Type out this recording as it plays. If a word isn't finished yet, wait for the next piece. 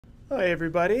Hi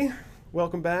everybody,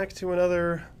 welcome back to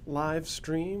another live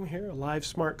stream here, a live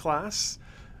Smrt class.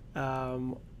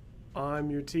 I'm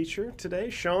your teacher today,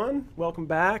 Shaun. Welcome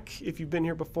back if you've been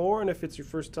here before, and if it's your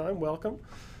first time, welcome.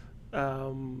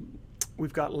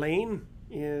 We've got Lane,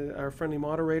 our friendly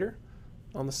moderator,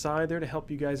 on the side there to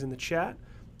help you guys in the chat.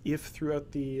 If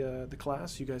throughout the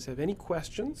class you guys have any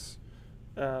questions,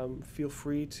 feel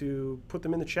free to put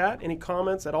them in the chat. Any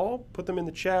comments at all, put them in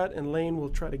the chat, and Lane will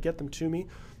try to get them to me.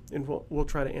 And we'll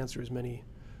try to answer as many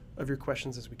of your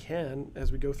questions as we can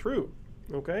as we go through.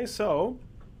 Okay, so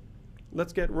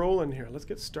let's get rolling here. Let's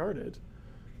get started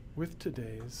with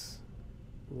today's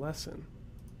lesson.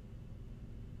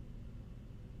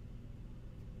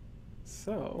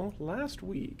 So last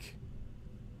week,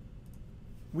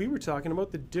 we were talking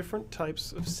about the different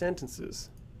types of sentences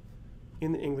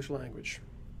in the English language.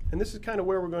 And this is kind of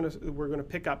where we're going to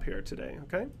pick up here today,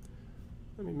 okay?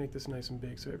 Let me make this nice and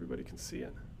big so everybody can see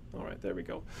it. All right, there we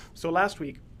go. So last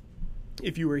week,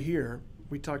 if you were here,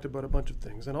 we talked about a bunch of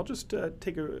things. And I'll just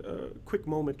take a quick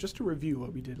moment just to review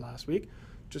what we did last week,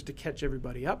 just to catch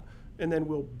everybody up. And then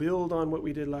we'll build on what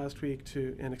we did last week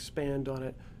and expand on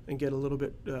it and get a little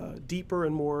bit deeper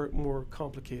and more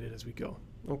complicated as we go.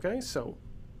 Okay, so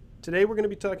today we're going to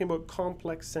be talking about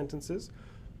complex sentences.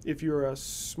 If you're a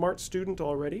Smrt student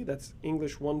already, that's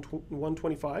English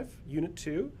 125, Unit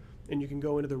 2. And you can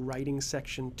go into the writing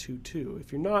section too.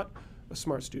 If you're not a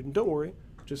Smrt student, don't worry.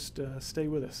 Just stay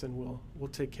with us and we'll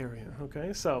take care of you.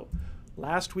 Okay, so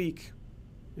last week,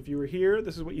 if you were here,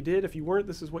 this is what you did. If you weren't,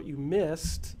 this is what you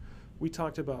missed. We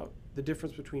talked about the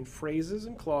difference between phrases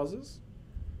and clauses.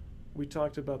 We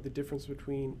talked about the difference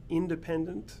between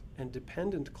independent and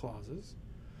dependent clauses.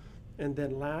 And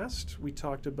then last, we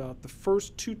talked about the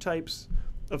first two types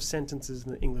of sentences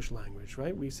in the English language,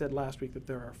 right? We said last week that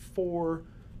there are four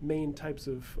main types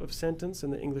of sentence in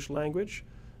the English language.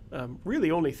 Really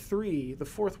only three. The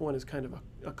fourth one is kind of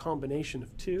a combination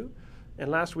of two. And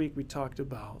last week we talked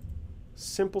about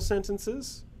simple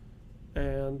sentences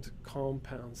and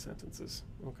compound sentences.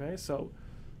 Okay, so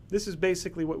this is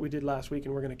basically what we did last week,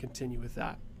 and we're going to continue with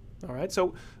that. All right,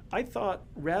 so I thought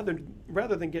rather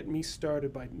than get me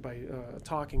started by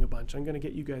talking a bunch, I'm going to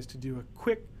get you guys to do a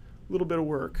quick little bit of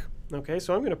work. Okay,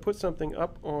 so I'm going to put something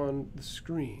up on the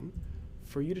screen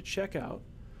for you to check out.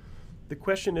 The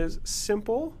question is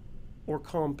simple or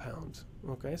compound.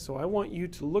 Okay, so I want you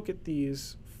to look at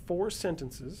these four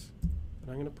sentences that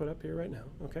I'm going to put up here right now.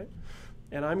 Okay,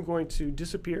 and I'm going to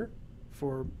disappear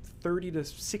for 30 to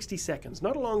 60 seconds.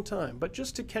 Not a long time, but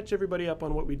just to catch everybody up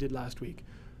on what we did last week.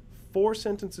 Four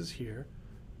sentences here,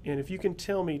 and if you can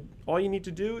tell me, all you need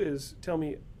to do is tell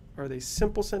me, are they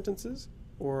simple sentences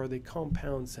or are they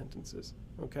compound sentences?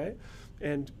 Okay,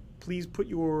 and please put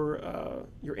your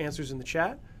answers in the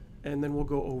chat, and then we'll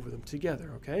go over them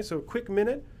together, okay? So a quick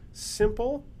minute,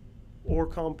 simple or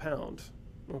compound,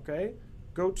 okay?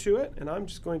 Go to it, and I'm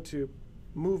just going to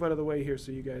move out of the way here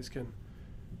so you guys can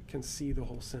see the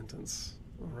whole sentence,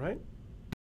 all right?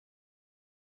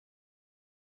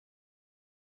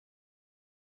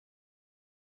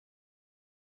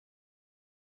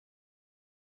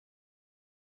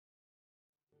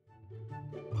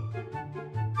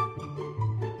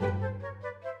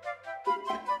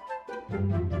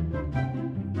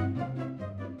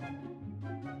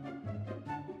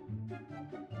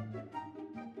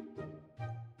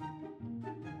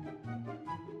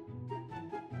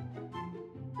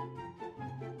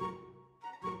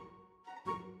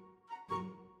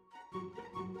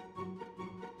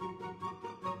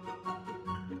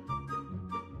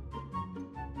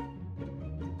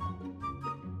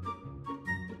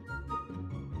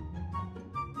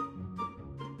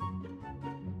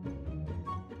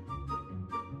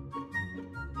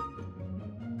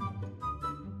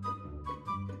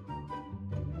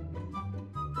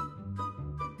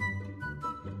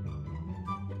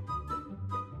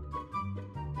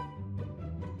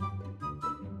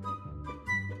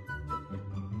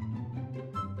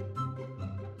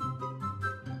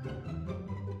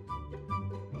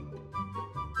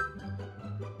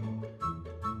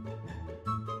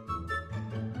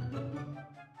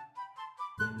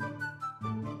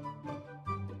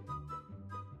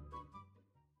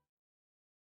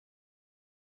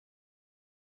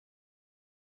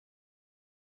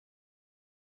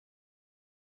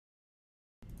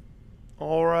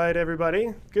 All right,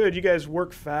 everybody. Good, you guys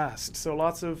work fast. So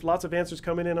lots of answers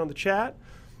coming in on the chat.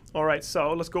 All right,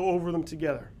 so let's go over them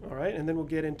together. All right, and then we'll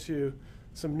get into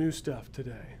some new stuff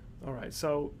today. All right,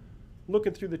 so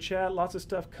looking through the chat, lots of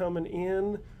stuff coming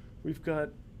in. We've got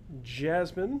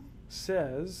Jasmine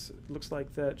says, looks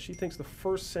like that she thinks the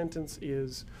first sentence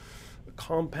is A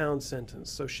compound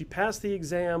sentence. So she passed the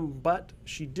exam, but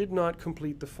she did not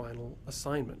complete the final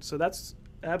assignment. So that's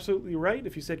absolutely right.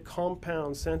 If you said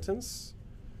compound sentence,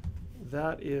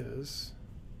 that is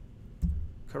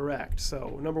correct.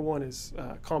 So number one is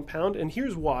compound, and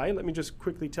here's why. Let me just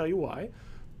quickly tell you why.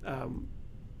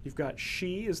 You've got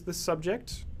she is the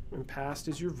subject, and past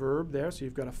is your verb there, so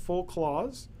you've got a full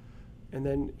clause. And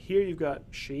then here you've got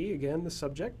she, again, the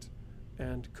subject,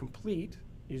 and complete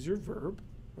is your verb.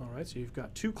 All right, so you've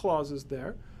got two clauses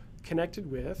there connected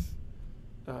with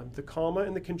the comma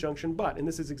and the conjunction but. And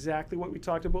this is exactly what we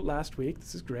talked about last week.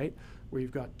 This is great, where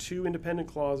you've got two independent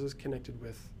clauses connected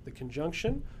with the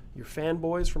conjunction, your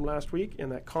fanboys from last week,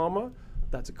 and that comma,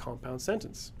 that's a compound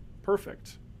sentence.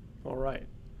 Perfect. All right.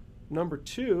 Number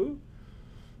two,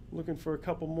 looking for a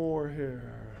couple more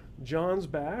here. John's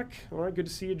back. All right, good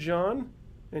to see you, John.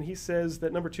 And he says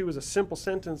that number two is a simple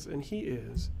sentence, and he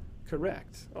is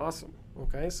correct. Awesome.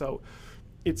 Okay, so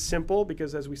it's simple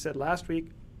because, as we said last week,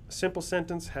 a simple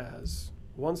sentence has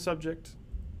one subject,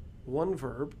 one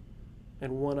verb,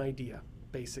 and one idea,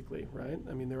 basically, right?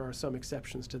 I mean, there are some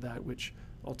exceptions to that, which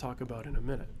I'll talk about in a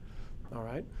minute. All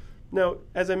right. Now,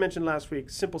 as I mentioned last week,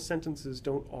 simple sentences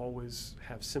don't always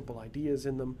have simple ideas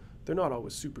in them. They're not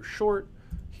always super short.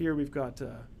 Here we've got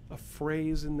a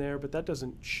phrase in there, but that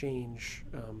doesn't change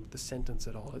the sentence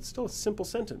at all. It's still a simple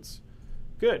sentence.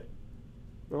 Good.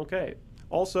 Okay.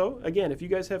 Also, again, if you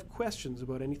guys have questions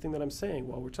about anything that I'm saying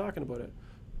while we're talking about it,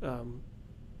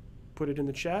 put it in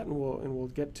the chat and we'll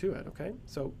get to it. Okay.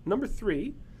 So number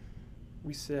three,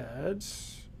 we said.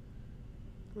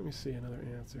 Let me see another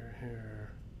answer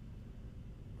here.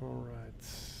 All right.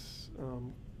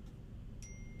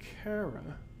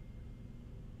 Kara,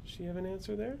 does she have an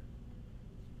answer there?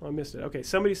 Oh, I missed it. Okay,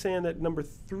 somebody's saying that number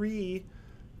three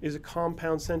is a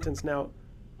compound sentence. Now,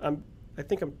 I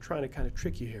think I'm trying to kind of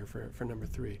trick you here for number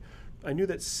three. I knew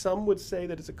that some would say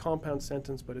that it's a compound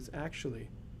sentence, but it's actually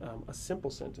a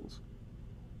simple sentence.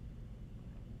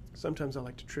 Sometimes I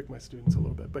like to trick my students a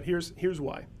little bit, but here's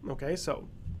why. Okay, so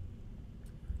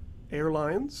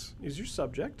airlines is your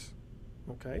subject.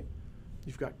 Okay,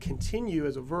 you've got continue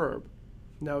as a verb.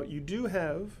 Now you do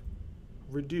have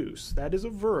reduce. That is a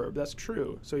verb. That's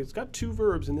true. So it's got two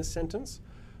verbs in this sentence,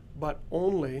 but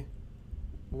only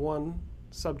one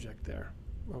subject there.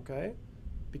 Okay,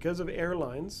 because of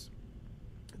airlines,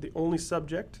 the only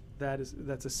subject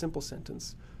that's a simple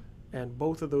sentence, and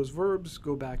both of those verbs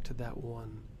go back to that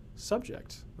one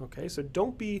subject. Okay, so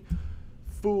don't be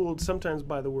fooled sometimes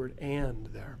by the word and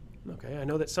there. Okay, I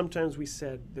know that sometimes we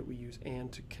said that we use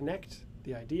and to connect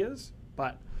the ideas,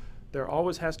 but there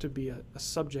always has to be a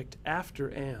subject after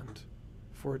and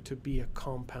for it to be a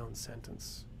compound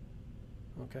sentence.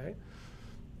 Okay,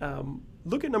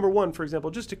 look at number one, for example,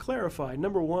 just to clarify.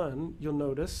 Number one, you'll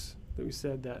notice that we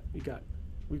said that we've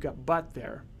got but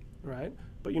there, right?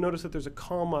 But you notice that there's a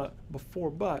comma before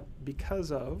but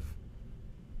because of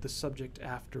the subject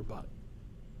after but.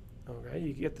 Okay,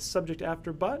 you get the subject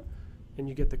after but, and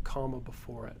you get the comma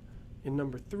before it. In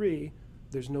number three,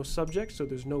 there's no subject, so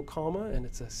there's no comma, and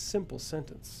it's a simple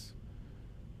sentence.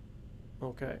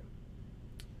 Okay.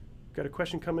 Got a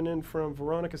question coming in from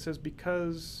Veronica. Says,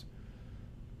 because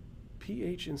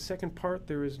PH in second part,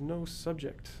 there is no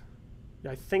subject.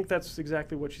 Yeah, I think that's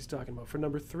exactly what she's talking about. For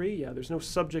number three, yeah, there's no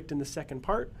subject in the second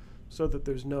part, so that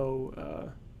there's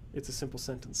no, it's a simple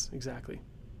sentence. Exactly.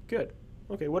 Good.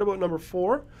 Okay, what about number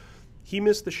four? He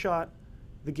missed the shot.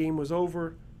 The game was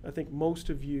over. I think most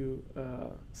of you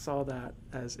saw that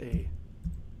as a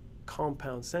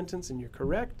compound sentence, and you're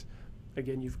correct.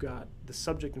 Again, you've got the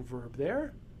subject and verb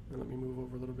there. And let me move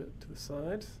over a little bit to the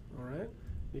side. All right.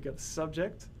 You got the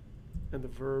subject and the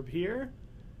verb here,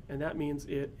 and that means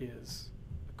it is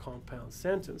a compound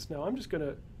sentence. Now, I'm just going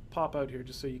to pop out here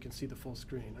just so you can see the full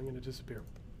screen. I'm going to disappear.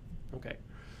 Okay.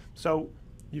 So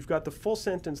you've got the full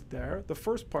sentence there. The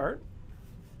first part,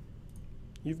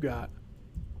 you've got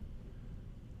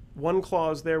one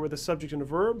clause there with a subject and a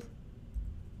verb.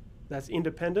 That's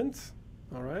independent.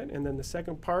 All right. And then the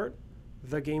second part,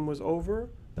 the game was over.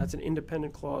 That's an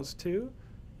independent clause too,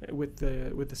 with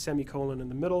the semicolon in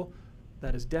the middle.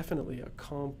 That is definitely a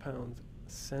compound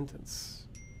sentence.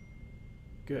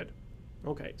 Good.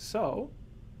 Okay, so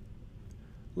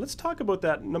let's talk about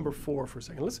that number four for a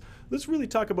second. Let's really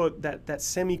talk about that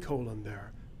semicolon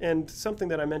there, and something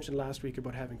that I mentioned last week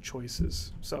about having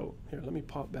choices. So here, let me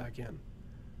pop back in.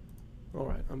 All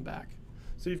right, I'm back.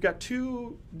 So you've got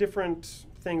two different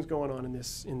things going on in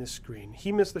this screen.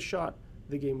 He missed the shot,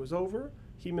 the game was over.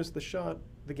 He missed the shot,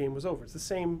 the game was over. It's the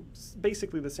same,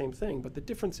 basically the same thing, but the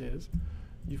difference is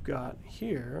you've got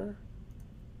here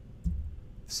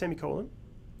semicolon,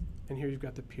 and here you've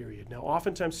got the period. Now,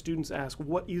 oftentimes students ask,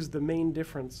 what is the main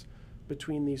difference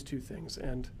between these two things?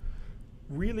 And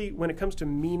really, when it comes to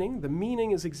meaning, the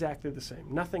meaning is exactly the same.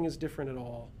 Nothing is different at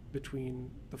all between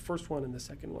the first one and the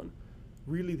second one.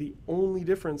 Really, the only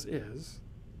difference is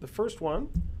the first one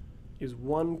is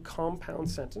one compound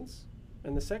sentence,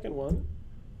 and the second one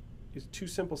is two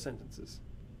simple sentences,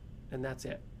 and that's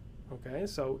it. Okay,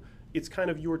 so it's kind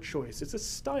of your choice. It's a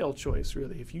style choice,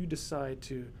 really. If you decide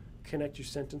to connect your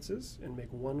sentences and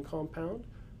make one compound,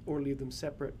 or leave them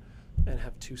separate and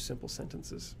have two simple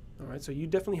sentences. All right, so you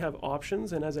definitely have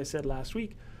options, and as I said last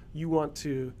week, you want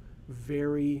to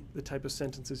vary the type of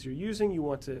sentences you're using. You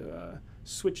want to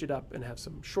switch it up and have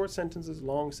some short sentences,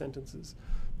 long sentences,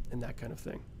 and that kind of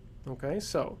thing. Okay,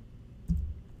 so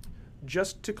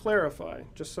just to clarify,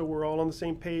 just so we're all on the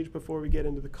same page before we get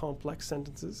into the complex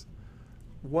sentences,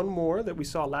 one more that we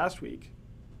saw last week,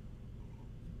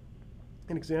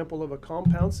 an example of a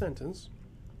compound sentence.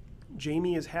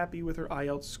 Jamie is happy with her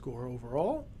IELTS score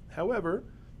overall. However,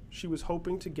 she was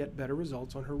hoping to get better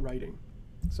results on her writing.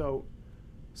 So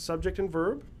subject and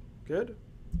verb, good.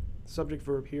 Subject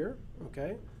verb here,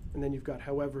 okay. And then you've got,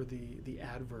 however, the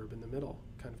adverb in the middle,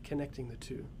 kind of connecting the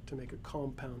two to make a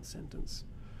compound sentence.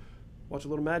 Watch a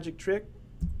little magic trick.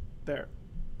 There.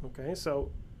 Okay,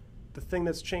 so the thing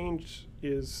that's changed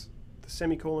is the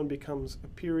semicolon becomes a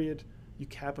period. You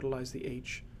capitalize the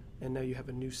H, and now you have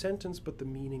a new sentence, but the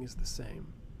meaning is the same.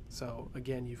 So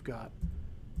again, you've got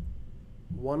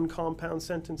one compound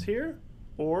sentence here,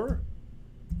 or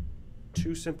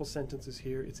two simple sentences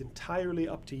here. It's entirely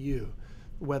up to you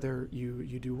whether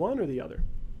you do one or the other.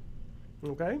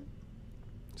 Okay?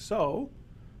 So,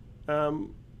 there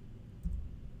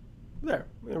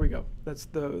we go. That's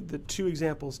the two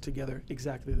examples together,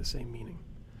 exactly the same meaning.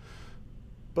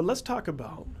 But let's talk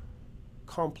about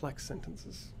complex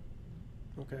sentences.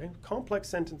 Okay? Complex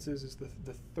sentences is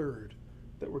the third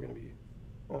that we're going to be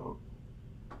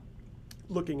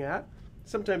looking at.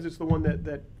 Sometimes it's the one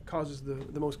that causes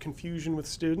the most confusion with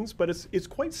students, but it's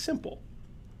quite simple.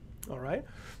 All right?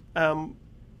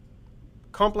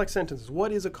 Complex sentences.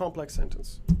 What is a complex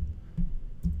sentence?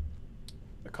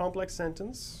 A complex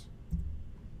sentence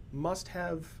must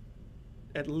have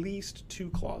at least two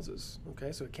clauses.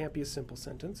 Okay, so it can't be a simple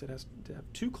sentence. It has to have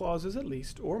two clauses at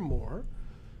least, or more.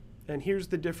 And here's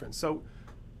the difference. So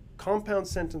compound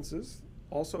sentences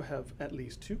also have at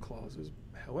least two clauses.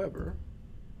 However,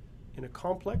 in a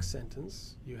complex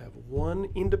sentence, you have one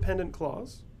independent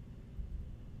clause,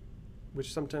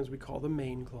 which sometimes we call the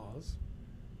main clause,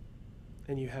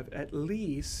 and you have at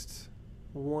least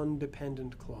one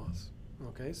dependent clause.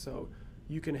 Okay, so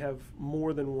you can have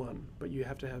more than one, but you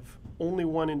have to have only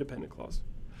one independent clause.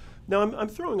 Now, I'm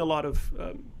throwing a lot of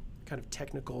kind of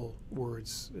technical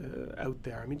words out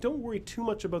there. I mean, don't worry too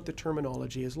much about the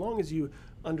terminology as long as you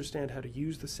understand how to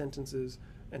use the sentences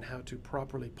and how to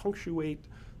properly punctuate,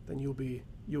 then you'll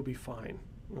be fine.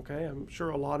 Okay, I'm sure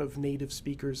a lot of native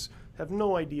speakers have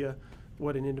no idea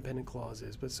what an independent clause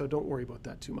is, but so don't worry about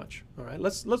that too much. All right,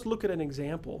 let's look at an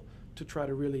example to try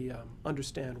to really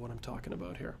understand what I'm talking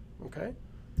about here. Okay,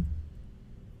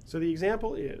 so the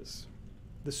example is,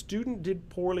 the student did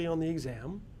poorly on the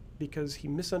exam because he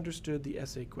misunderstood the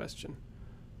essay question.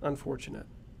 Unfortunate.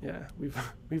 Yeah,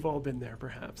 we've all been there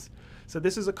perhaps. So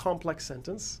this is a complex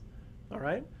sentence. All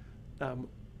right,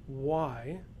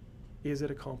 why is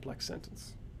it a complex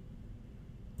sentence?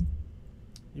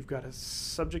 You've got a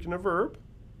subject and a verb,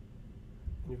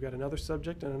 and you've got another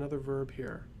subject and another verb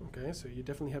here. Okay, so you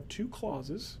definitely have two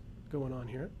clauses going on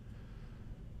here.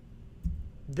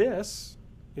 This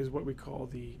is what we call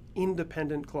the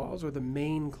independent clause, or the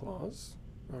main clause.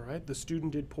 All right, the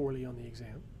student did poorly on the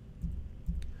exam.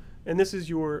 And this is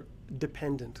your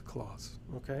dependent clause,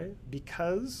 okay?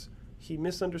 Because he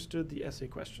misunderstood the essay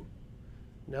question.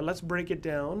 Now let's break it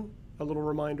down, a little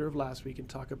reminder of last week, and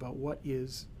talk about what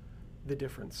is the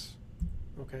difference.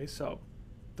 Okay, so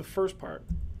the first part,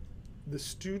 the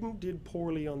student did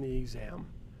poorly on the exam.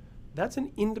 That's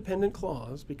an independent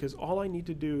clause because all I need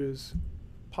to do is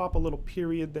pop a little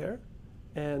period there,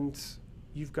 and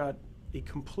you've got a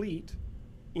complete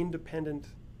independent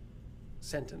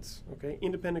sentence. Okay,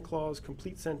 independent clause,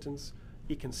 complete sentence.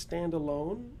 It can stand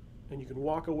alone, and you can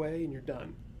walk away, and you're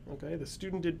done. Okay, the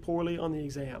student did poorly on the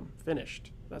exam.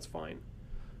 Finished. That's fine.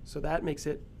 So that makes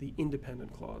it the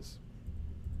independent clause.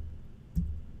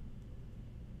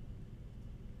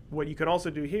 What you could also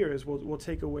do here is we'll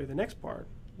take away the next part.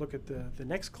 Look at the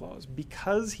next clause.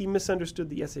 Because he misunderstood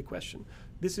the essay question.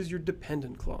 This is your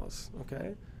dependent clause.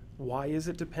 Okay, why is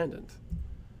it dependent?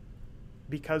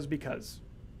 Because.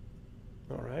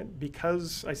 All right,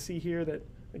 because I see here that,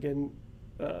 again,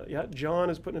 Yeah, John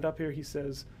is putting it up here. He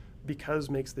says, because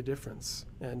makes the difference.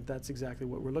 And that's exactly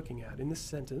what we're looking at. In this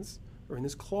sentence, or in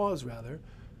this clause rather,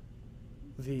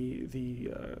 the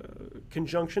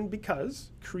conjunction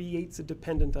because creates a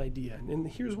dependent idea. And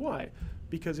here's why.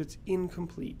 Because it's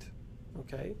incomplete,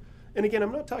 okay? And again,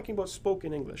 I'm not talking about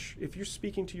spoken English. If you're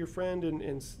speaking to your friend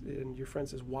and your friend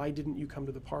says, why didn't you come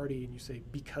to the party? And you say,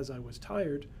 because I was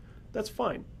tired, that's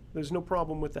fine. There's no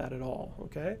problem with that at all,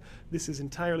 okay? This is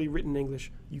entirely written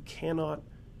English. You cannot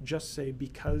just say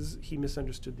because he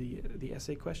misunderstood the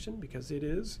essay question, because it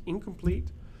is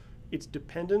incomplete, it's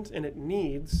dependent, and it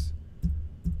needs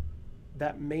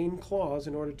that main clause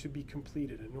in order to be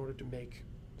completed, in order to make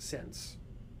sense,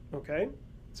 okay?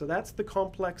 So that's the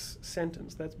complex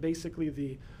sentence. That's basically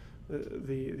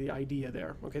the idea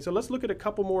there. Okay, so let's look at a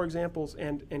couple more examples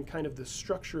and kind of the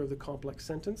structure of the complex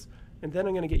sentence, and then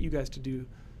I'm going to get you guys to do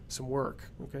some work.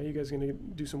 Okay, you guys are going to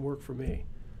do some work for me.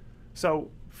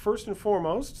 So first and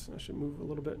foremost, I should move a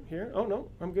little bit here. Oh no,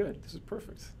 I'm good. This is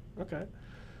perfect. Okay.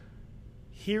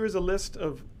 Here is a list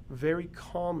of very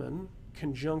common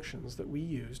conjunctions that we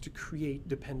use to create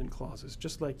dependent clauses.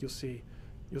 Just like you'll see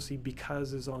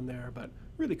because is on there, but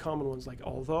really common ones like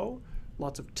although,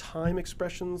 lots of time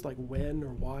expressions like when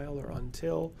or while or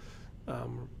until,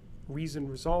 reason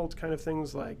result kind of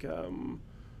things like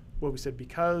what we said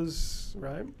because,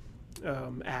 right?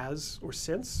 As or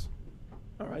since.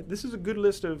 All right, this is a good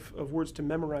list of words to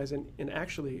memorize, and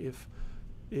actually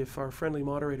if our friendly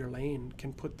moderator Lane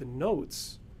can put the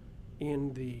notes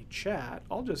in the chat,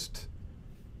 I'll just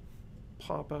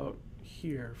pop out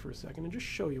here for a second and just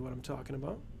show you what I'm talking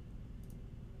about.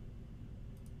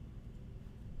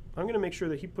 I'm going to make sure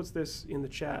that he puts this in the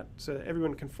chat so that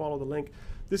everyone can follow the link.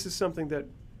 This is something that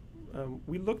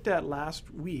we looked at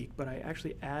last week, but I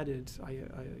actually added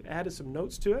some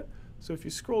notes to it. So if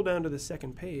you scroll down to the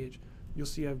second page, you'll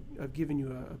see I've given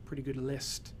you a pretty good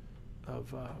list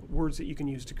of words that you can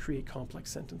use to create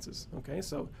complex sentences. Okay,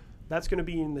 so that's going to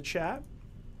be in the chat.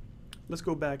 Let's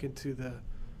go back into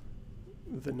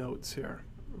the notes here.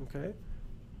 Okay,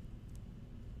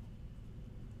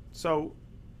 so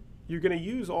you're going to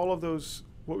use all of those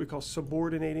what we call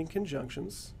subordinating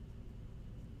conjunctions.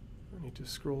 I need to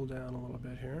scroll down a little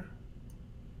bit here.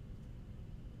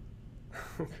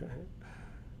 Okay.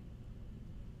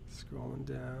 Scrolling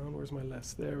down. Where's my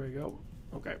list? There we go.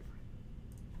 Okay.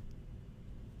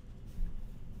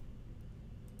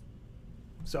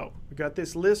 So we got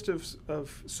this list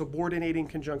of subordinating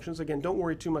conjunctions. Again, don't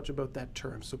worry too much about that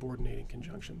term, subordinating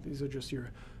conjunction. These are just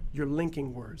your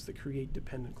linking words that create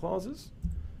dependent clauses.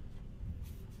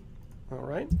 All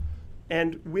right.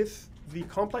 And with the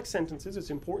complex sentences, it's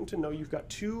important to know you've got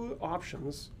two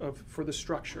options for the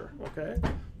structure. Okay.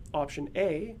 Option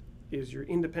A is your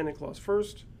independent clause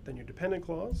first, then your dependent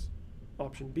clause.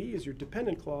 Option B is your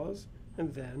dependent clause,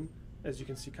 and then, as you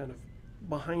can see kind of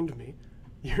behind me,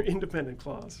 your independent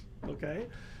clause, okay?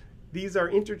 These are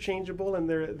interchangeable, and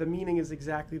the meaning is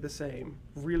exactly the same.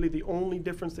 Really, the only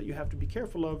difference that you have to be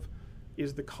careful of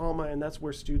is the comma, and that's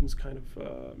where students kind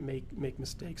of make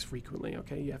mistakes frequently,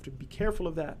 okay? You have to be careful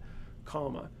of that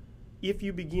comma. If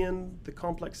you begin the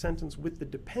complex sentence with the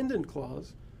dependent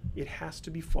clause, it has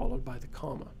to be followed by the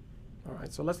comma. All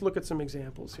right, so let's look at some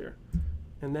examples here.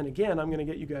 And then again, I'm going to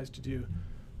get you guys to do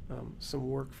some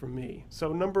work for me.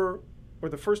 So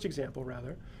the first example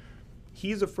rather,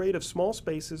 he's afraid of small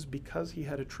spaces because he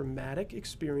had a traumatic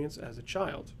experience as a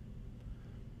child.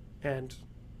 And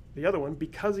the other one,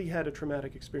 because he had a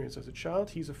traumatic experience as a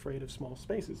child, he's afraid of small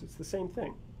spaces. It's the same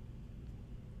thing.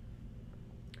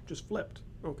 Just flipped.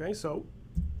 Okay, so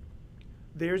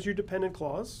there's your dependent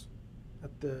clause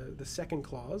at the second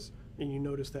clause, and you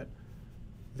notice that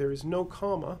there is no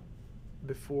comma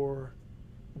before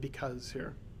because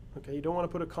here. Okay, you don't want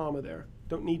to put a comma there.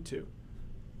 Don't need to.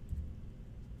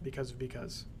 Because of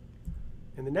because.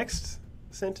 In the next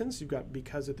sentence, you've got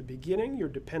because at the beginning. Your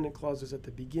dependent clause is at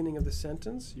the beginning of the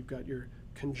sentence. You've got your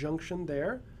conjunction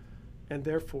there, and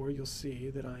therefore you'll see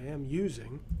that I am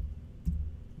using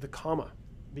the comma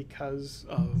because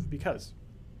of because,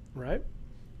 right?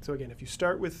 So again, if you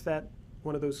start with that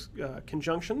one of those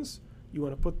conjunctions, you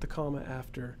want to put the comma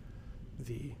after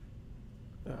the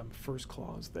first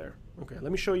clause there. Okay,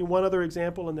 let me show you one other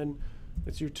example, and then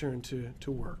it's your turn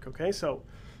to work. Okay, so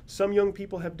some young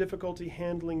people have difficulty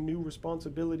handling new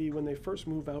responsibility when they first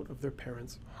move out of their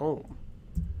parents' home.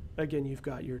 Again, you've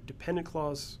got your dependent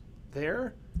clause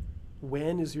there.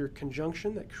 When is your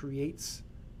conjunction that creates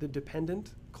the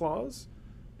dependent clause.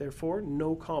 Therefore,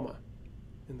 no comma.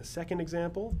 In the second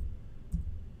example,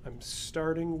 I'm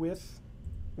starting with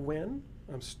when.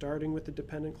 I'm starting with the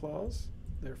dependent clause.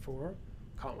 Therefore,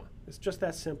 comma. It's just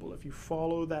that simple. If you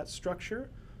follow that structure,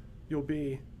 you'll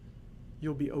be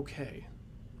okay.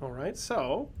 All right,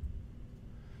 so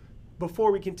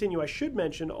before we continue, I should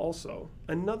mention also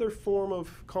another form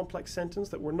of complex sentence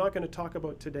that we're not going to talk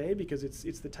about today because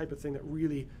it's the type of thing that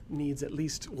really needs at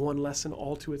least one lesson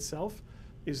all to itself,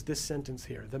 is this sentence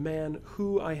here. The man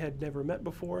who I had never met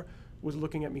before was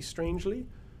looking at me strangely.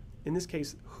 In this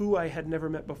case, who I had never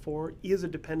met before is a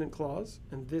dependent clause,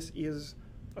 and this is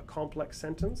a complex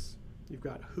sentence. You've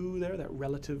got who there, that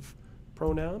relative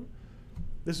pronoun.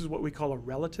 This is what we call a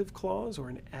relative clause or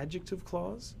an adjective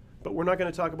clause, but we're not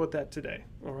going to talk about that today.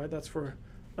 All right, that's for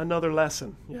another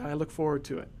lesson. Yeah, I look forward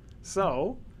to it.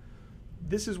 So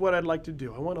this is what I'd like to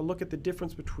do. I want to look at the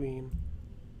difference between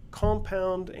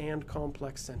compound and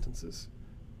complex sentences,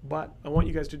 but I want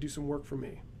you guys to do some work for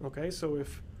me. Okay, so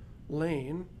if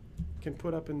Lane can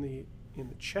put up in the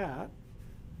chat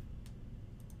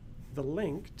the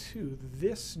link to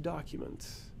this document.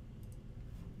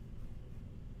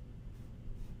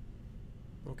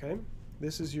 Okay,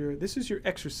 this is your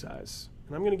exercise,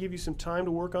 and I'm going to give you some time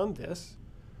to work on this.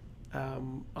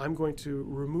 I'm going to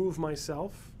remove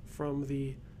myself from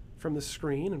the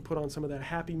screen and put on some of that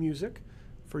happy music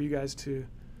for you guys to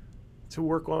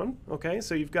work on. Okay,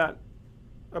 so you've got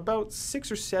about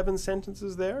 6 or 7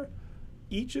 sentences there.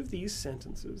 Each of these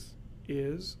sentences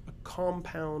is a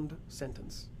compound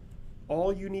sentence.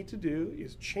 All you need to do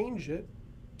is change it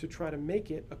to try to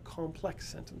make it a complex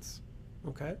sentence.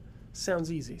 Okay?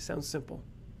 Sounds easy, sounds simple.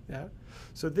 Yeah?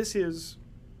 So this is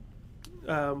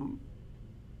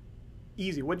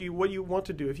easy. What you want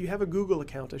to do, if you have a Google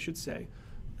account, I should say,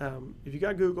 if you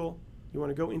got Google, you want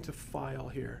to go into File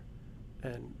here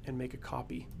and make a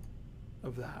copy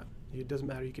of that. It doesn't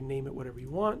matter, you can name it whatever you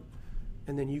want,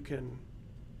 and then you can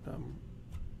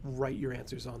write your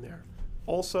answers on there.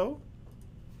 Also,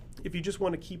 if you just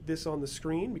want to keep this on the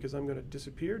screen, because I'm going to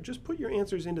disappear, just put your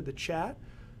answers into the chat,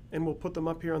 and we'll put them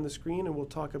up here on the screen, and we'll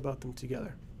talk about them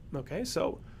together. Okay,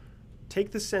 so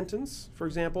take the sentence, for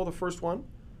example, the first one.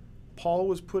 Paul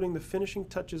was putting the finishing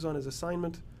touches on his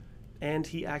assignment, and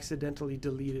he accidentally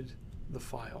deleted the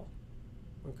file.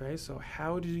 Okay, so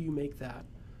how do you make that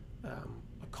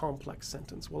a complex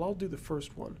sentence? Well, I'll do the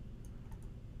first one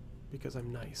because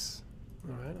I'm nice.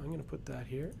 All right, I'm going to put that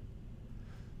here.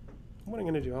 What I'm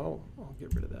going to do, I'll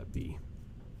get rid of that B.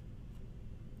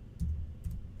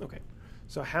 Okay,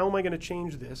 so how am I going to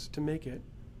change this to make it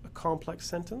a complex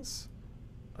sentence?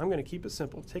 I'm going to keep it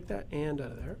simple. Take that and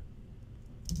out of there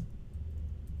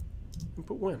and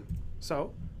put when.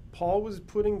 So Paul was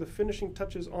putting the finishing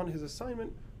touches on his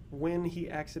assignment when he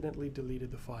accidentally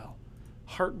deleted the file.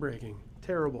 Heartbreaking,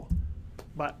 terrible,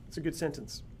 but it's a good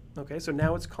sentence. Okay, so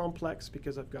now it's complex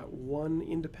because I've got one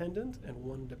independent and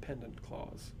one dependent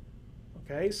clause.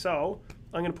 Okay, so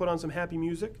I'm going to put on some happy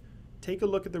music, take a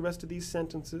look at the rest of these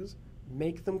sentences,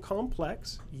 make them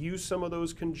complex, use some of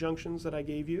those conjunctions that I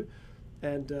gave you,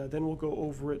 and then we'll go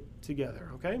over it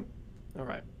together, okay? All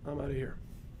right, I'm out of here.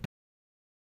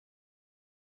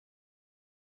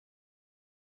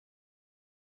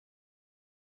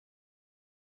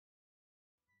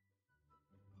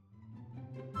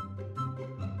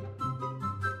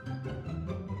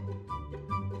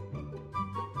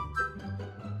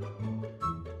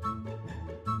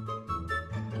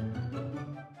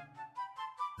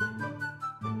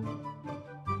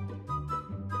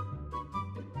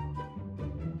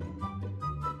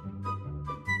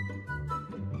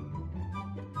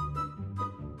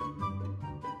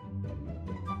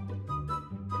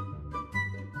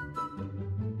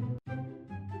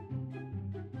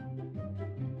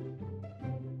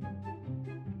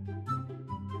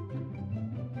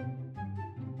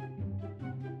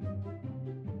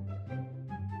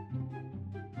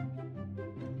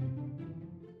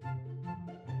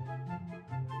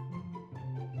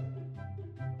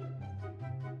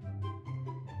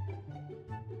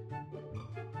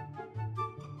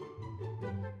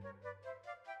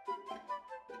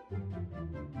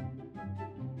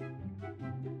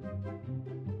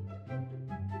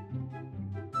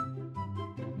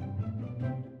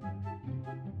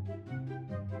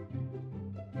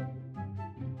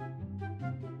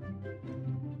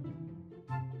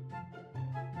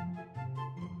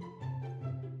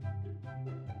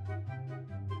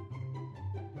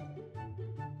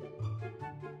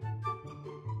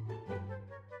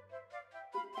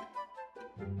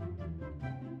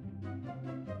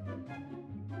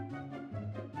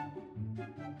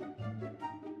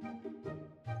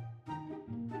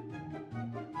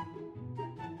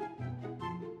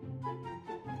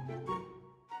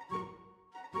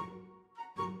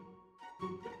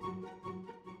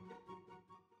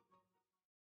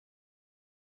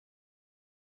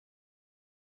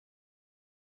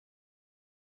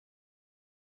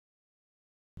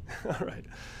 All right.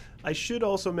 I should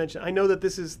also mention, I know that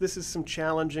this is some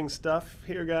challenging stuff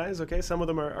here, guys, okay? Some of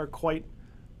them are quite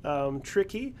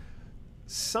tricky.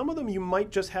 Some of them you might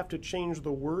just have to change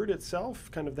the word itself,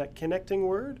 kind of that connecting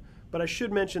word. But I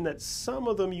should mention that some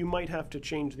of them you might have to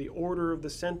change the order of the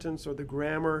sentence or the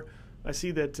grammar. I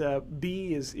see that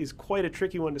B is quite a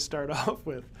tricky one to start off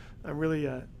with. I'm really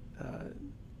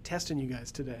testing you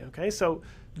guys today, okay? So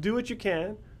do what you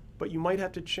can, but you might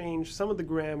have to change some of the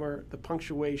grammar, the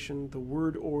punctuation, the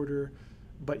word order,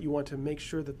 but you want to make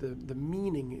sure that the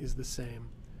meaning is the same,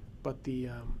 but the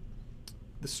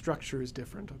structure is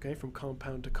different, okay, from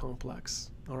compound to complex.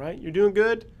 All right, you're doing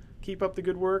good. Keep up the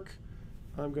good work.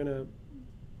 I'm going to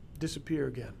disappear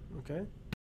again, okay?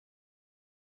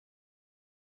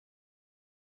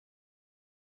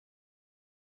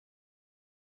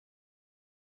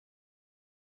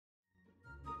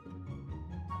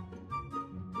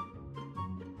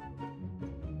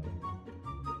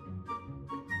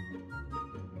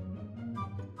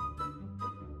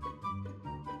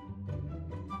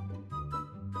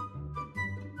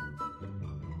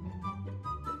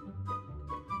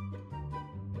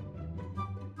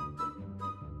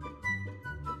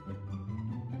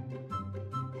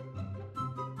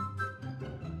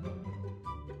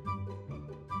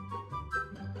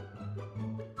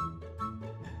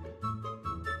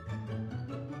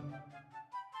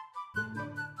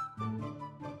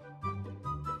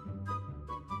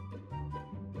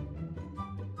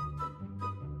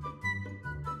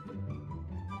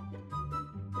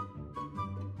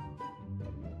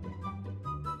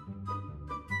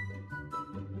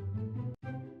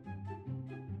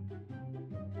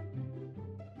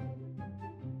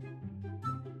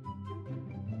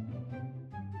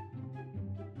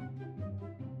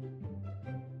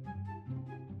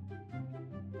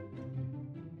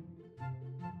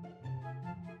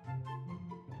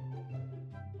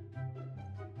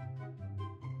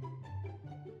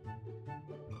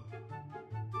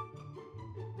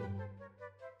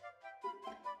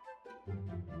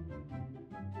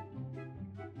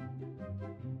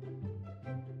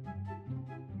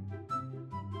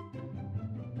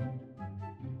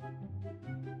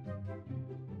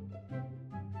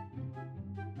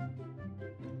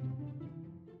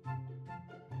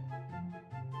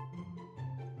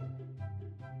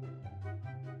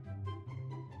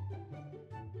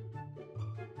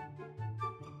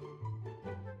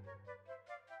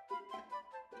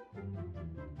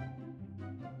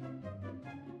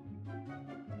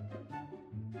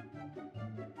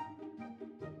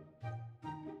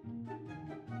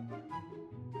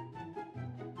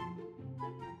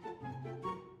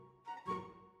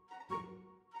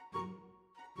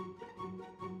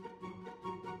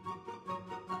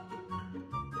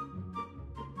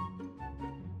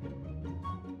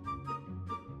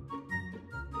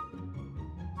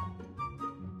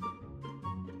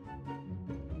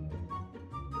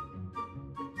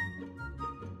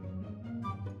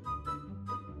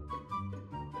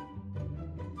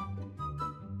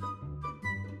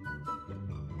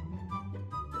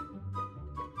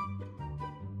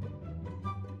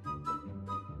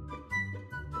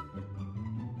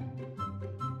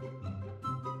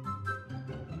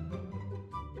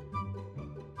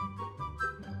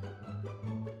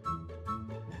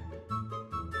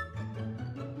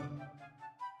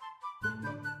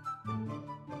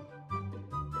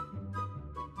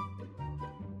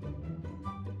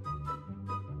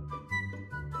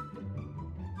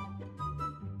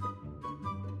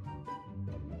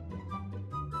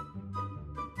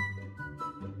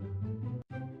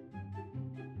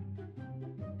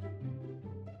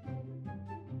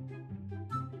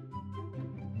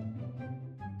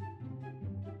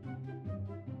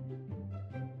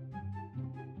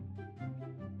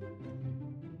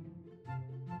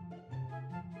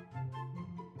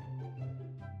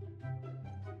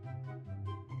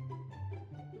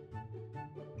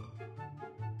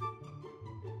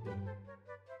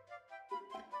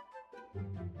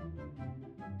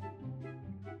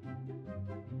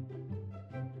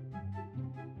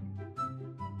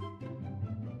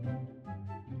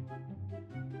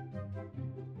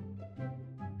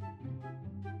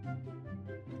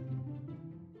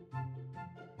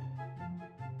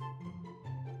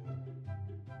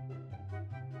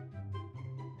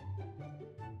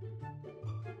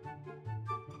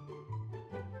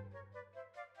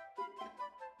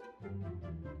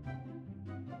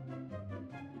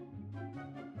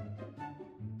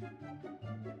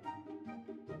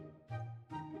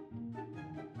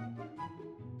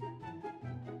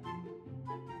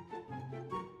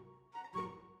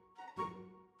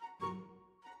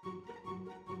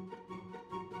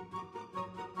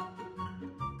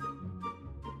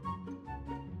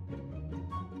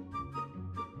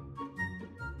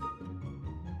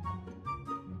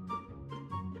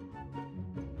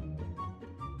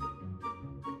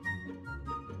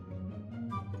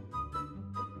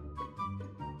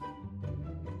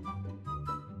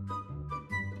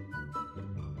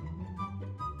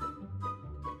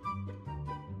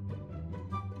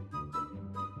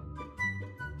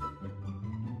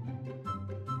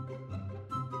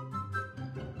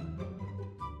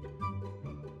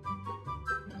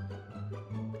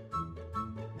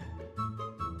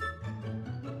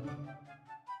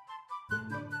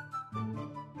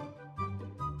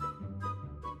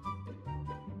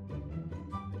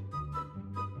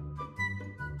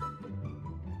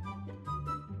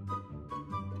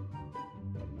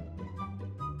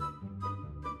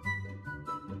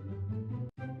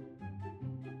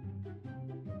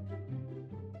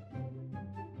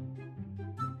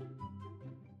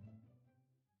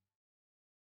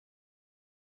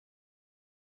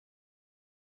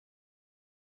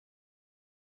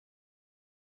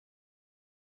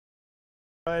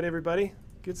 All right, everybody.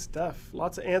 Good stuff.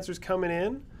 Lots of answers coming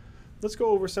in. Let's go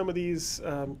over some of these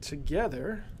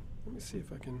together. Let me see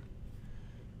if I can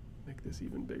make this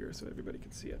even bigger so everybody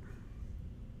can see it.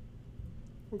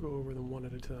 We'll go over them one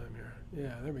at a time here.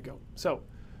 Yeah, there we go. So,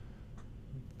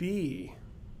 B,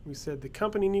 we said the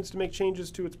company needs to make changes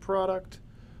to its product.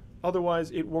 Otherwise,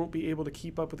 it won't be able to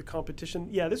keep up with the competition.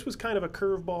 Yeah, this was kind of a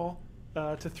curveball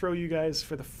to throw you guys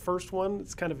for the first one.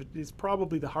 It's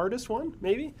probably the hardest one,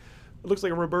 maybe. It looks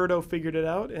like Roberto figured it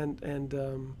out,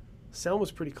 and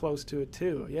Selma's pretty close to it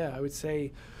too. Yeah, I would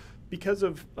say because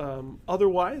of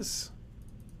otherwise,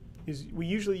 we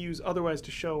usually use otherwise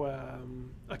to show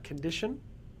a condition,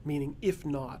 meaning if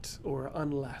not or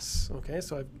unless. Okay,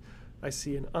 so I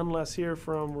see an unless here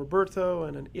from Roberto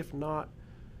and an if not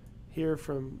here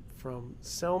from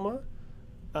Selma.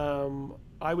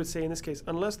 I would say in this case,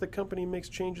 unless the company makes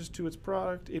changes to its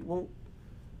product, it won't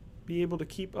be able to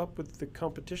keep up with the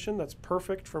competition. That's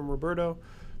perfect from Roberto.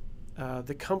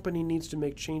 The company needs to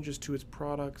make changes to its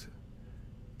product.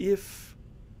 If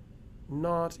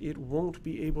not, it won't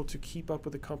be able to keep up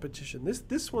with the competition.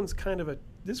 This one's kind of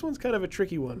a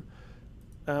tricky one.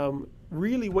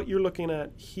 Really, what you're looking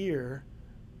at here,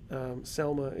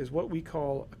 Selma, is what we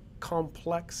call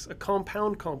a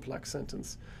compound complex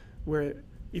sentence, where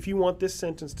if you want this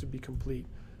sentence to be complete,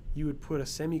 you would put a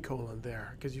semicolon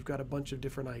there because you've got a bunch of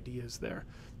different ideas there.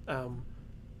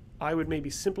 I would maybe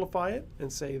simplify it and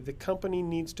say the company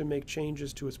needs to make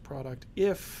changes to its product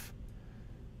if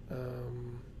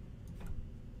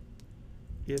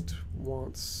it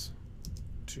wants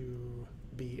to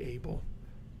be able,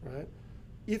 right?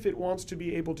 If it wants to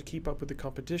be able to keep up with the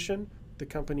competition, the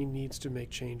company needs to make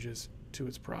changes to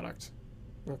its product.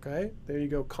 Okay, there you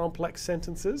go, complex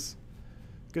sentences.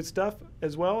 Good stuff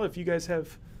as well. If you guys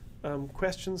have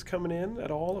questions coming in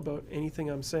at all about anything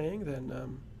I'm saying,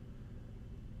 then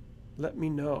let me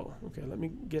know. Okay, let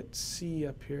me get C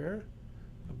up here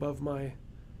above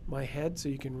my head so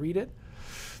you can read it.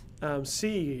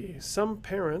 C, some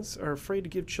parents are afraid to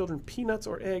give children peanuts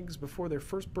or eggs before their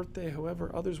first birthday.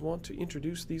 However, others want to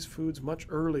introduce these foods much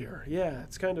earlier. Yeah,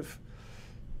 it's kind of,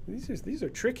 these are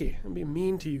tricky. I'm being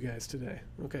mean to you guys today.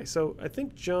 Okay, so I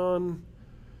think John's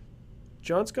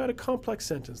got a complex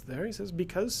sentence there. He says,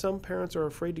 because some parents are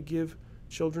afraid to give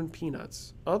children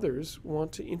peanuts, others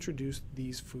want to introduce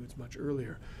these foods much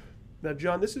earlier. Now,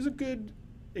 John, this is a good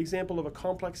example of a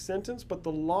complex sentence, but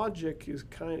the logic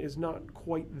is not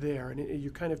quite there, and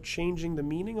you're kind of changing the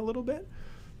meaning a little bit.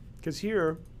 Because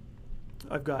here,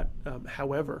 I've got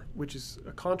however, which is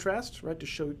a contrast, right, to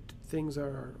show things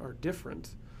are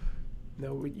different.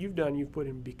 Now, what you've done, you've put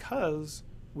in because,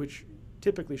 which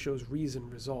typically shows reason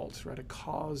result, right? A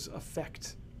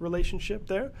cause-effect relationship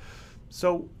there.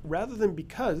 So rather than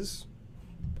because,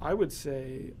 I would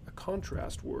say a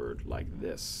contrast word like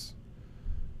this.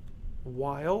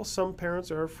 While some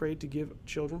parents are afraid to give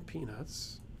children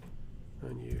peanuts,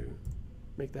 and you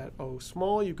make that O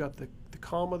small, you've got the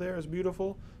comma there is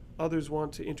beautiful. Others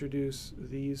want to introduce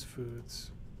these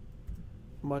foods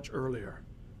much earlier.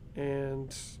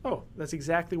 And, oh, that's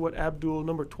exactly what Abdul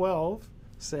number 12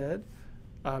 said.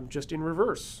 Just in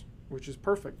reverse, which is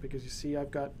perfect because you see I've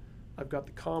got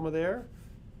the comma there,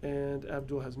 and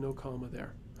Abdul has no comma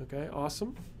there. Okay,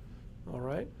 awesome. All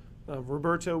right,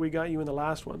 Roberto, we got you in the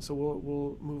last one, so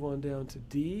we'll move on down to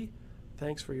D.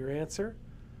 Thanks for your answer.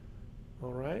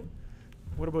 All right,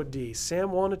 what about D?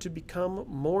 Sam wanted to become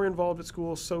more involved at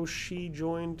school, so she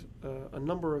joined a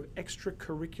number of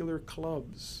extracurricular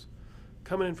clubs.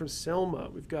 Coming in from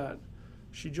Selma, we've got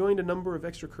she joined a number of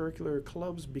extracurricular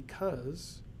clubs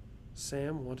because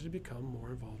Sam wanted to become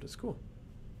more involved at school.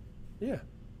 Yeah,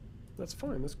 that's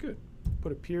fine. That's good.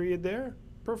 Put a period there.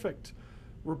 Perfect.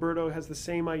 Roberto has the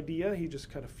same idea. He just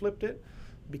kind of flipped it.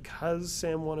 Because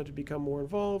Sam wanted to become more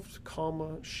involved,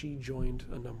 comma, she joined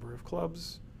a number of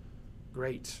clubs.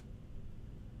 Great.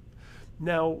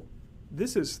 Now,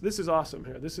 this is awesome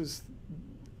here. This is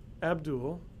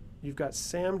Abdul. You've got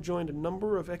Sam joined a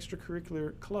number of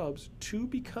extracurricular clubs to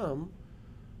become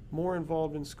more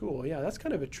involved in school. Yeah, that's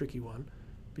kind of a tricky one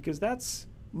because this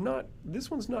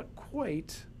one's not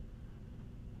quite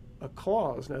a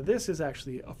clause. Now, this is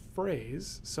actually a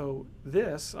phrase. So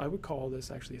this, I would call this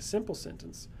actually a simple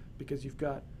sentence because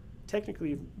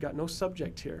technically you've got no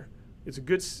subject here. It's a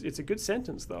good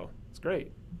sentence though. It's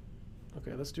great.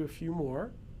 Okay, let's do a few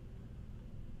more.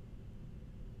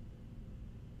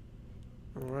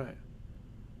 All right.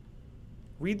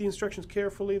 Read the instructions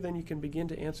carefully, then you can begin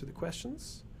to answer the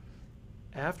questions.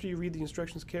 After you read the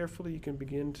instructions carefully, you can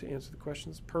begin to answer the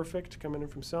questions. Perfect, coming in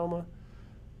from Selma.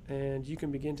 And you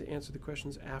can begin to answer the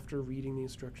questions after reading the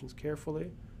instructions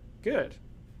carefully. Good.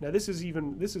 Now this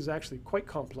is actually quite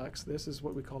complex. This is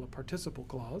what we call a participle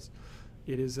clause.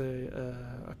 It is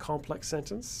a complex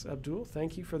sentence. Abdul,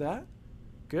 thank you for that.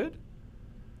 Good.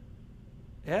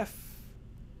 F,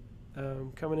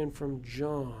 coming in from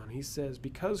John. He says,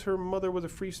 because her mother was a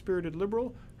free-spirited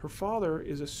liberal, her father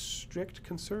is a strict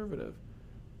conservative.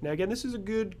 Now again, this is a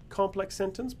good complex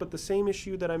sentence, but the same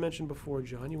issue that I mentioned before,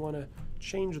 John, you want to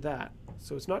change that.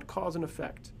 So it's not cause and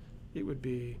effect. It would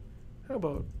be, how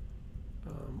about,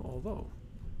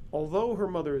 although her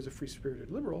mother is a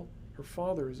free-spirited liberal, her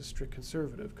father is a strict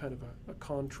conservative, kind of a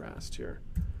contrast here.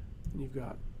 And you've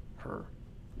got her.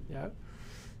 Yeah.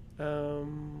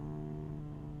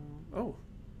 Oh.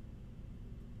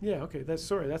 Yeah, okay, that's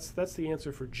the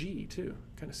answer for G too.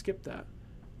 Kind of skipped that.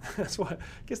 That's why, I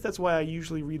guess that's why I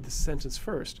usually read the sentence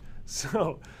first.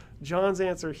 So John's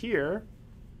answer here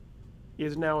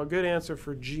is now a good answer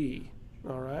for G.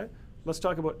 All right. Let's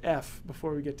talk about F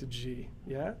before we get to G.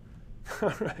 Yeah?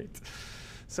 All right.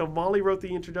 So Molly wrote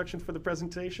the introduction for the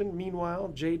presentation.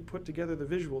 Meanwhile, Jade put together the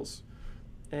visuals.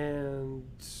 And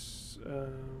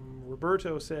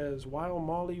Roberto says, while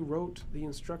Molly wrote the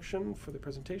instruction for the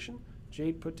presentation,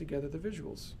 Jade put together the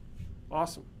visuals.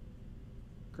 Awesome.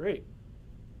 Great.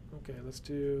 Okay, let's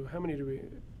do, how many do we,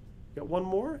 got one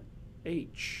more?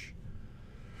 H.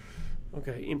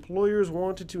 Okay, employers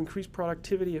wanted to increase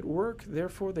productivity at work,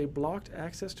 therefore they blocked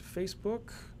access to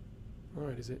Facebook. All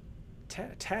right, is it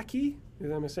Tacky?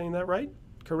 Am I saying that right?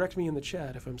 Correct me in the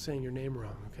chat if I'm saying your name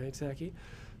wrong, okay, Tacky?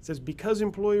 It says, because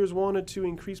employers wanted to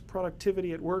increase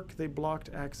productivity at work, they blocked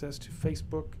access to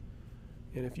Facebook.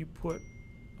 And if you put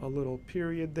a little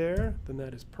period there, then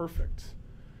that is perfect.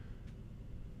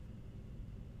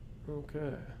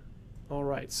 Okay. All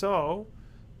right. So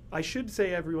I should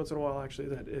say every once in a while, actually,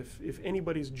 that if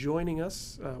anybody's joining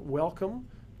us, welcome.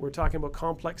 We're talking about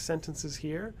complex sentences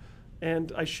here.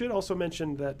 And I should also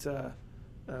mention that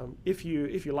if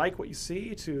you like what you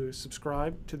see, to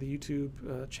subscribe to the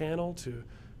YouTube channel, to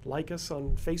like us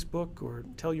on Facebook, or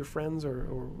tell your friends,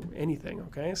 or anything,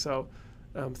 okay? So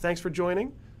thanks for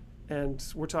joining. And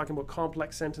we're talking about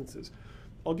complex sentences.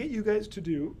 I'll get you guys to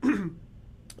do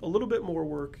a little bit more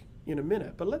work in a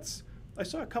minute, but I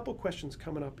saw a couple questions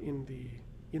coming up in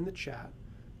the chat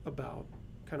about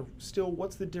kind of still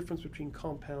what's the difference between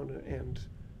compound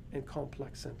and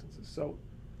complex sentences. So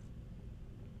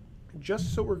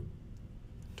just so we're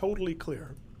totally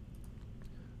clear,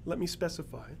 let me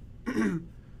specify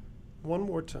one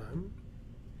more time.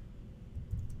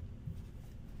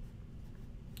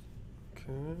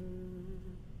 Okay,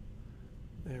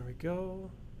 there we go.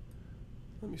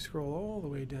 Let me scroll all the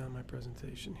way down my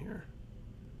presentation here.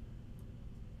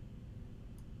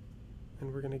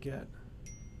 And we're going to get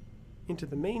into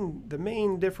the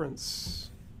main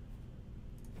difference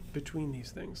between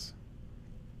these things.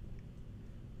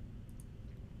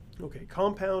 Okay,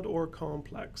 compound or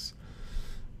complex.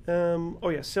 Oh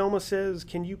yeah, Selma says,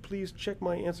 can you please check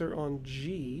my answer on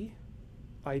G?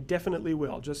 I definitely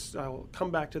will. I'll come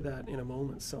back to that in a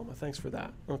moment, Selma. Thanks for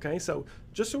that. Okay, so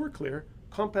just so we're clear,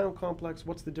 compound, complex,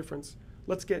 what's the difference?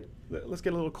 Let's get a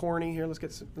little corny here. Let's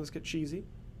get cheesy.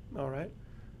 All right.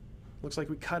 Looks like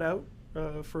we cut out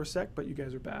for a sec, but you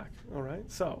guys are back. All right.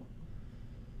 So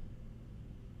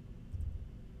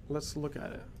let's look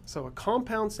at it. So a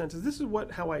compound sentence. This is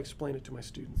how I explain it to my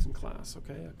students in class.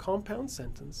 Okay. A compound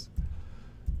sentence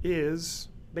is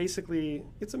basically,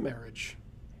 it's a marriage.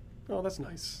 Oh, that's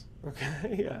nice.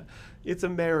 Okay, yeah. It's a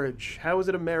marriage. How is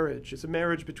it a marriage? It's a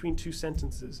marriage between two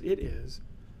sentences. It is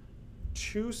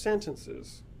two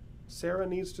sentences. Sarah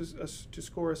needs to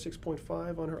score a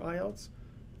 6.5 on her IELTS.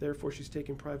 Therefore, she's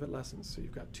taking private lessons. So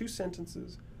you've got two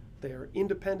sentences. They are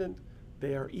independent.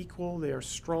 They are equal. They are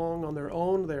strong on their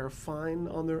own. They are fine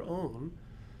on their own.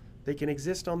 They can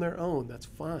exist on their own. That's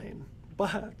fine.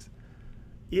 But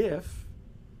if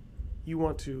you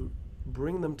want to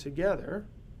bring them together,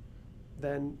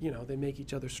 then, they make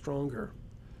each other stronger.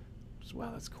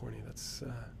 Wow, that's corny. That's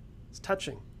it's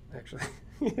touching, actually.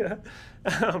 Yeah.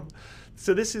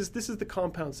 So this is the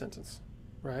compound sentence,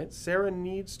 right? Sarah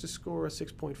needs to score a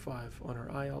 6.5 on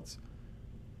her IELTS.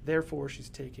 Therefore, she's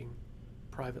taking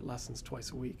private lessons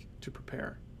twice a week to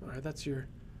prepare. All right, that's your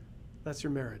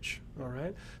marriage. All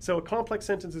right. So a complex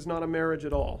sentence is not a marriage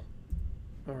at all.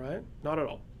 All right, not at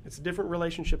all. It's a different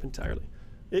relationship entirely.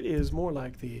 It is more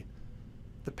like the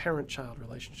parent-child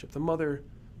relationship, the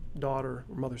mother-daughter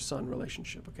or mother-son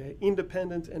relationship, okay?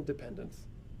 Independent and dependent,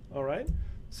 all right?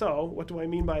 So what do I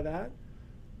mean by that?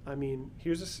 I mean,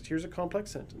 here's a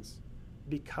complex sentence.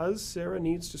 Because Sarah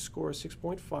needs to score a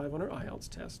 6.5 on her IELTS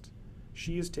test,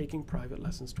 she is taking private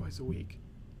lessons twice a week.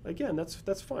 Again,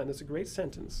 that's fine. That's a great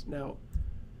sentence. Now,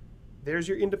 There's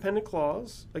your independent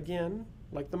clause. Again,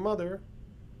 like the mother,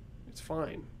 it's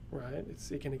fine, right?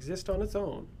 It can exist on its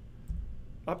own.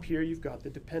 Up here, you've got the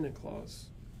dependent clause,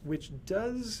 which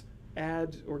does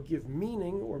add or give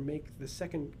meaning or make the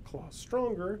second clause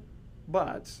stronger,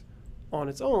 but on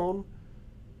its own,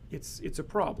 it's a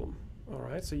problem. All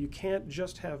right, so you can't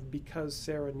just have because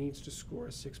Sarah needs to score a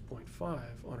 6.5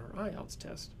 on her IELTS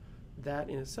test. That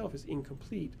in itself is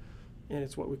incomplete, and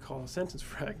it's what we call a sentence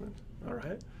fragment. All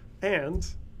right, and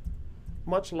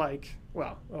much like,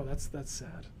 well, oh, that's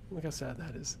sad. Look how sad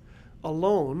that is.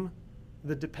 Alone,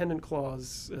 the dependent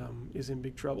clause is in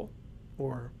big trouble,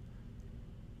 or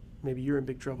maybe you're in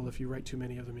big trouble if you write too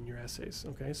many of them in your essays.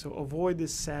 Okay, so avoid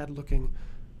this sad-looking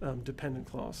dependent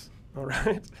clause. All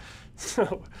right,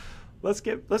 so let's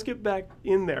get back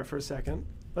in there for a second.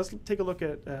 Let's take a look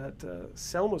at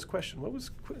Selma's question. What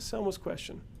was Selma's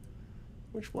question?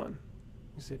 Which one?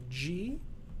 You said G.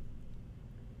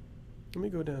 Let me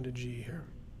go down to G here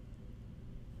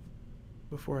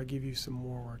before I give you some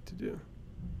more work to do.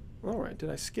 All right, did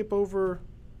I skip over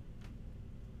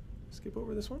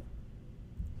this one?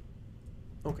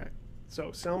 Okay,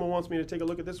 so Selma wants me to take a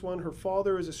look at this one. Her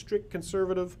father is a strict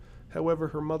conservative. However,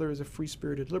 her mother is a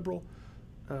free-spirited liberal.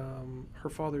 Her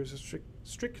father is a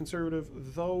strict conservative,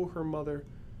 though her mother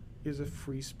is a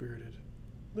free-spirited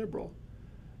liberal.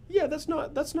 Yeah, that's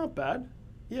not bad.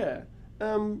 Yeah.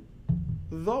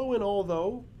 Though and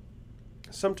although,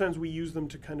 sometimes we use them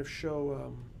to kind of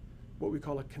show what we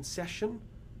call a concession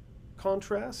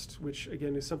contrast, which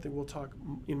again is something we'll talk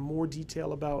in more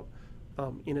detail about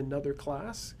in another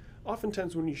class.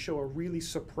 Oftentimes when you show a really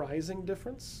surprising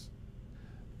difference,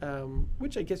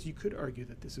 which I guess you could argue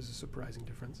that this is a surprising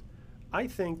difference, I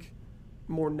think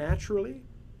more naturally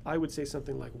I would say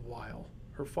something like while.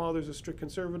 Her father's a strict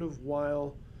conservative,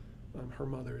 while her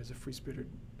mother is a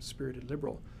free-spirited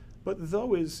liberal. But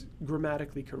though is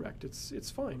grammatically correct. It's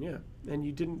fine, yeah. And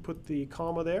you didn't put the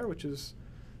comma there, which is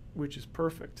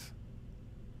perfect.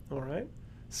 All right.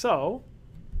 So,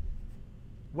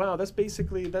 wow, that's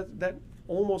basically that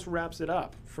almost wraps it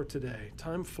up for today.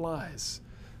 Time flies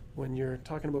when you're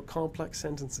talking about complex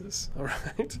sentences. All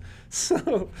right.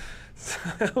 So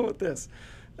how about this?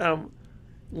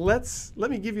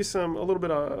 Let me give you a little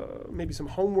bit of maybe some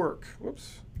homework.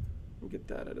 Whoops. Let me get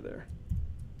that out of there.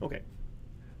 Okay.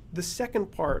 The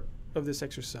second part of this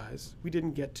exercise we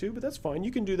didn't get to, but that's fine.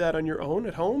 You can do that on your own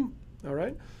at home, all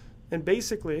right? And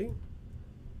basically,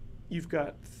 you've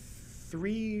got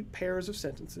 3 pairs of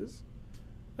sentences.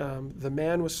 The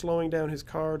man was slowing down his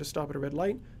car to stop at a red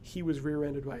light. He was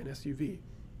rear-ended by an SUV.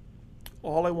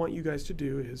 All I want you guys to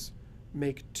do is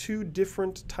make 2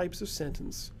 different types of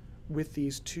sentence with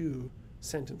these 2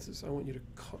 sentences. I want you to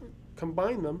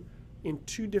combine them in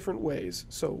 2 different ways.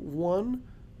 So one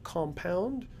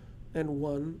compound and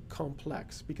one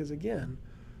complex, because again,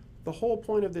 the whole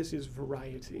point of this is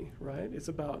variety, right? It's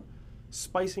about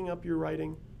spicing up your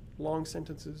writing, long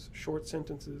sentences, short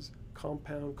sentences,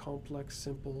 compound, complex,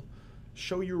 simple.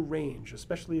 Show your range,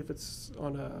 especially if it's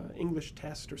on an English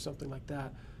test or something like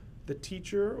that. The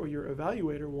teacher or your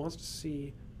evaluator wants to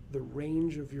see the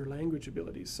range of your language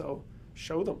abilities, so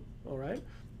show them, all right?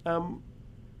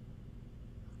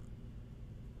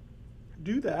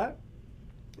 Do that.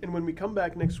 And when we come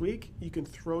back next week, you can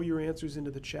throw your answers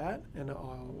into the chat, and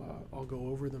I'll go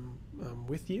over them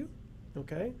with you,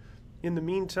 okay? In the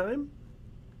meantime,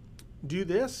 do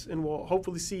this, and we'll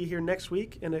hopefully see you here next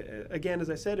week. And again, as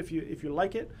I said, if you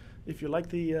like it, if you like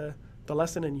the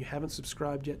lesson and you haven't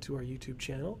subscribed yet to our YouTube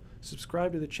channel,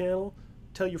 subscribe to the channel,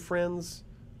 tell your friends,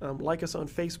 like us on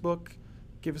Facebook,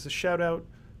 give us a shout out,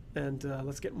 and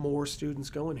let's get more students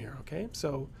going here, okay?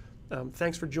 So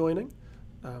thanks for joining.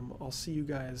 I'll see you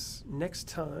guys next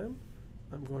time.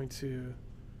 I'm going to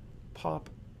pop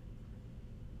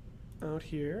out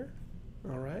here.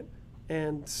 All right.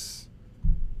 And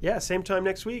yeah, same time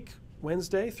next week,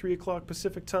 Wednesday, 3 o'clock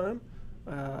Pacific time.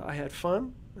 I had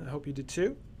fun. I hope you did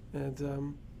too. And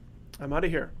I'm out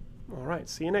of here. All right.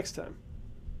 See you next time.